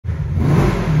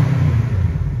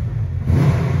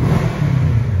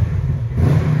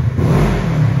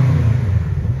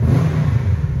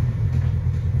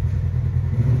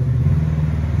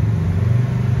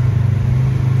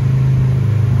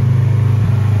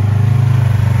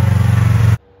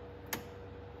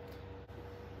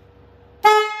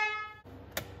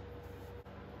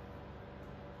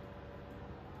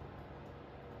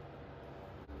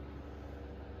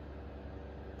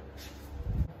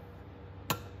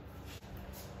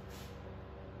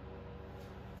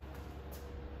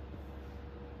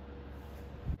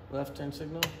Left turn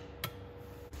signal.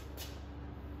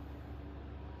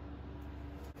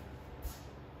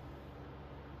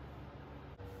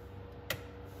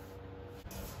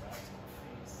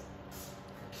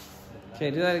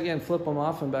 Okay, do that again. Flip them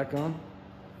off and back on.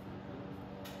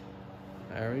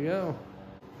 There we go.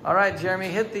 All right, Jeremy,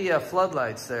 hit the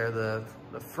floodlights there, the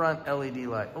front LED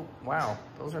light. Oh, wow,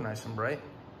 those are nice and bright.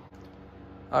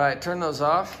 All right, turn those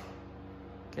off.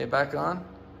 Okay, back on.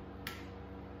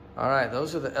 All right,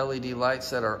 those are the LED lights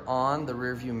that are on the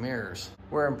rear view mirrors.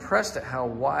 We're impressed at how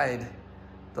wide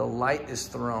the light is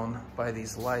thrown by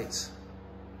these lights.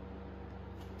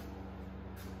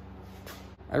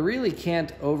 I really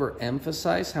can't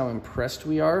overemphasize how impressed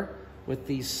we are with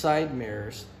these side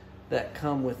mirrors that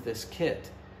come with this kit.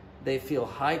 They feel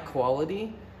high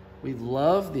quality. We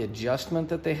love the adjustment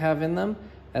that they have in them,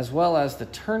 as well as the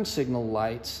turn signal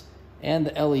lights and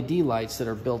the LED lights that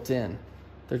are built in.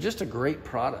 They're just a great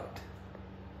product.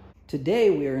 Today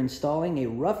we are installing a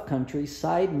Rough Country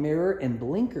side mirror and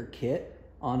blinker kit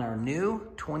on our new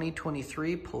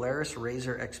 2023 Polaris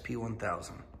RZR XP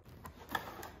 1000.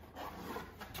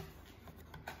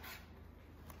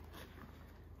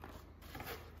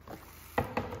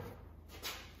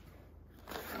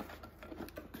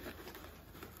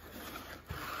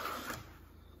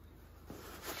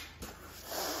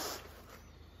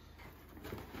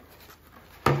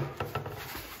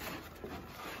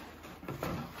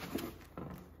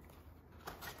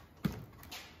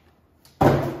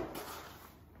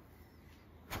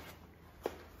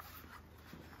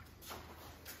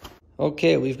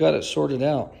 Okay, we've got it sorted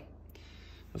out.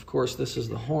 Of course, this is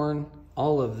the horn.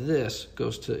 All of this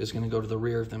is going to go to the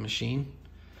rear of the machine.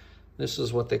 This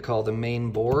is what they call the main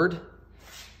board.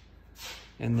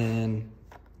 And then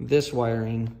this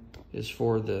wiring is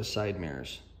for the side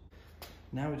mirrors.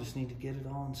 Now we just need to get it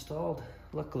all installed.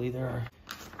 Luckily, there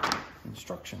are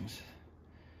instructions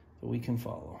that we can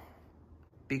follow.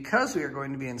 Because we are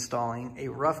going to be installing a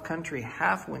Rough Country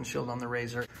half windshield on the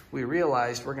RZR, we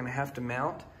realized we're going to have to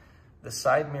mount the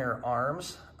side mirror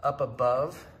arms up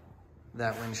above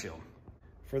that windshield.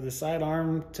 For the side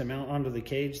arm to mount onto the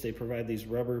cage, they provide these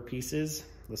rubber pieces.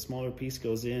 The smaller piece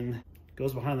goes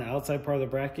behind the outside part of the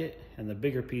bracket, and the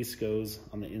bigger piece goes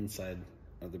on the inside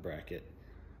of the bracket.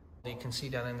 You can see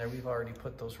down in there, we've already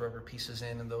put those rubber pieces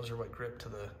in, and those are what grip to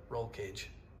the roll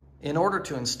cage. In order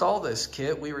to install this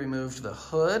kit, we removed the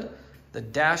hood, the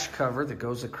dash cover that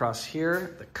goes across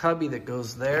here, the cubby that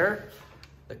goes there,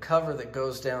 the cover that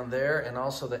goes down there, and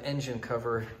also the engine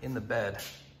cover in the bed.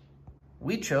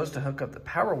 We chose to hook up the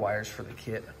power wires for the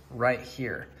kit right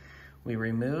here. We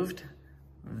removed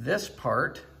this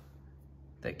part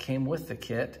that came with the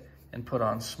kit and put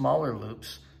on smaller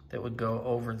loops that would go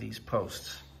over these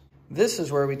posts. This is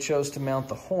where we chose to mount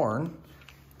the horn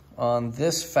on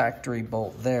this factory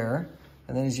bolt there.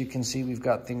 And then as you can see, we've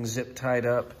got things zip tied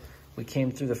up. We came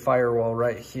through the firewall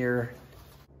right here.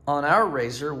 On our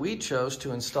RZR, we chose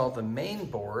to install the main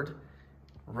board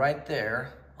right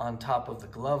there on top of the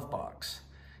glove box.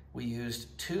 We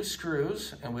used 2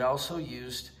 screws, and we also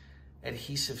used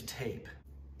adhesive tape.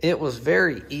 It was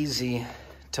very easy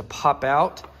to pop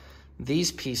out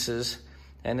these pieces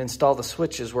and install the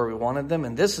switches where we wanted them,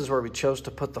 and this is where we chose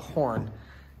to put the horn.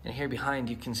 And here behind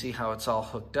you can see how it's all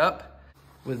hooked up.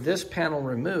 With this panel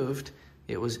removed,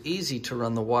 it was easy to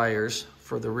run the wires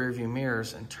for the rear view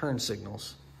mirrors and turn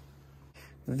signals.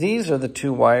 These are the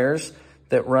 2 wires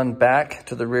that run back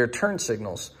to the rear turn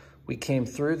signals. We came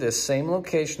through this same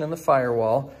location in the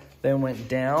firewall, then went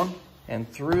down and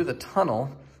through the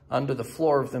tunnel under the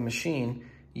floor of the machine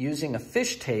using a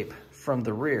fish tape from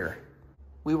the rear.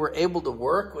 We were able to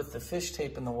work with the fish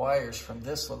tape and the wires from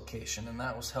this location, and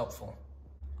that was helpful.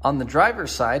 On the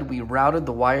driver's side, we routed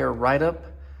the wire right up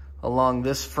along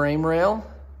this frame rail,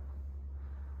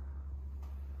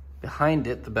 behind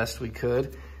it the best we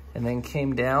could, and then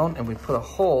came down and we put a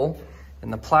hole in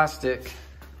the plastic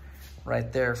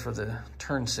right there for the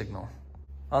turn signal.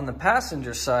 On the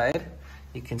passenger side,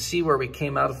 you can see where we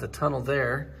came out of the tunnel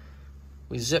there.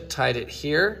 We zip tied it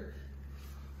here,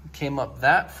 came up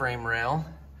that frame rail,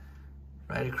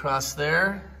 right across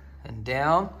there and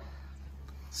down.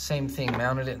 Same thing,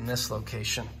 mounted it in this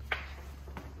location.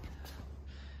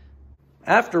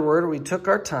 Afterward, we took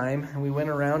our time and we went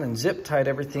around and zip tied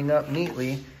everything up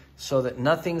neatly so that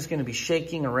nothing's going to be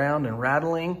shaking around and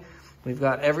rattling. We've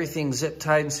got everything zip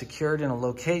tied and secured in a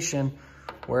location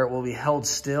where it will be held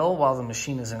still while the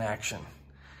machine is in action.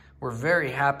 We're very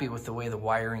happy with the way the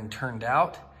wiring turned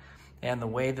out and the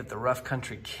way that the Rough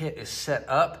Country kit is set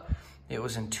up. It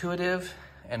was intuitive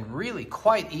and really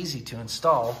quite easy to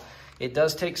install. It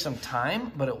does take some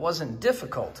time, but it wasn't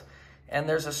difficult. And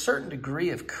there's a certain degree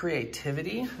of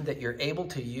creativity that you're able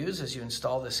to use as you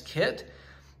install this kit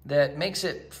that makes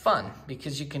it fun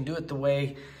because you can do it the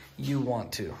way you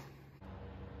want to.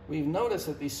 We've noticed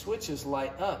that these switches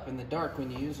light up in the dark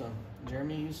when you use them.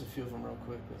 Jeremy, use a few of them real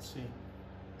quick. Let's see.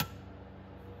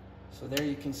 So there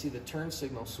you can see the turn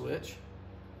signal switch.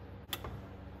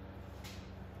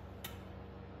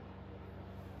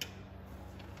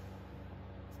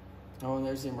 Oh, and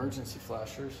there's the emergency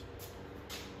flashers.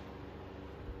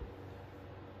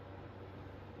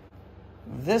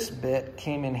 This bit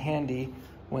came in handy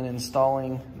when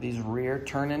installing these rear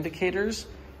turn indicators,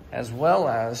 as well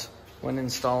as when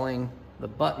installing the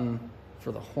button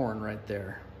for the horn right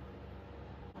there.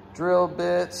 Drill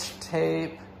bits,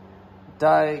 tape,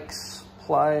 dikes,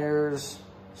 pliers,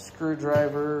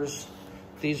 screwdrivers.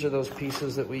 These are those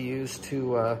pieces that we use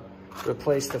to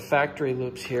replace the factory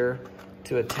loops here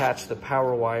to attach the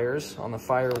power wires on the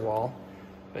firewall.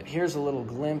 But here's a little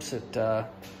glimpse at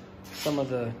some of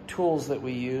the tools that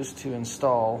we use to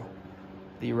install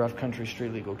the Rough Country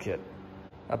Street Legal Kit.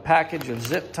 A package of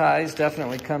zip ties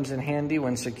definitely comes in handy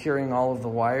when securing all of the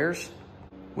wires.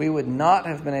 We would not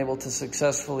have been able to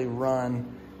successfully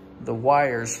run the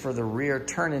wires for the rear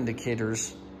turn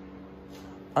indicators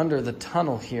under the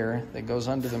tunnel here that goes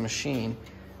under the machine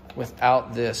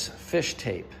without this fish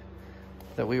tape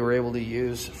that we were able to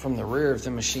use from the rear of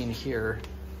the machine here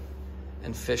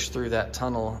and fish through that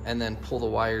tunnel and then pull the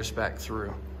wires back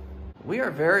through. We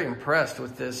are very impressed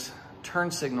with this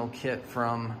turn signal kit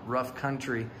from Rough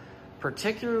Country,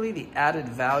 particularly the added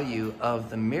value of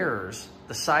the mirrors,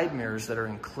 the side mirrors that are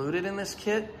included in this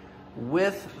kit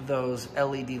with those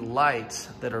LED lights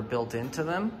that are built into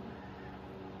them.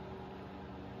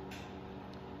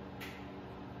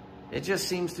 It just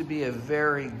seems to be a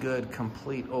very good,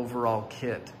 complete overall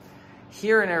kit.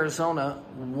 Here in Arizona,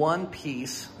 one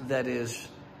piece that is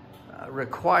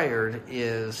required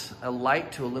is a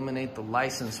light to illuminate the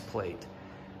license plate.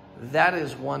 That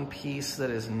is one piece that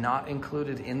is not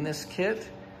included in this kit,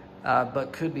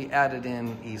 but could be added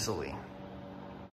in easily.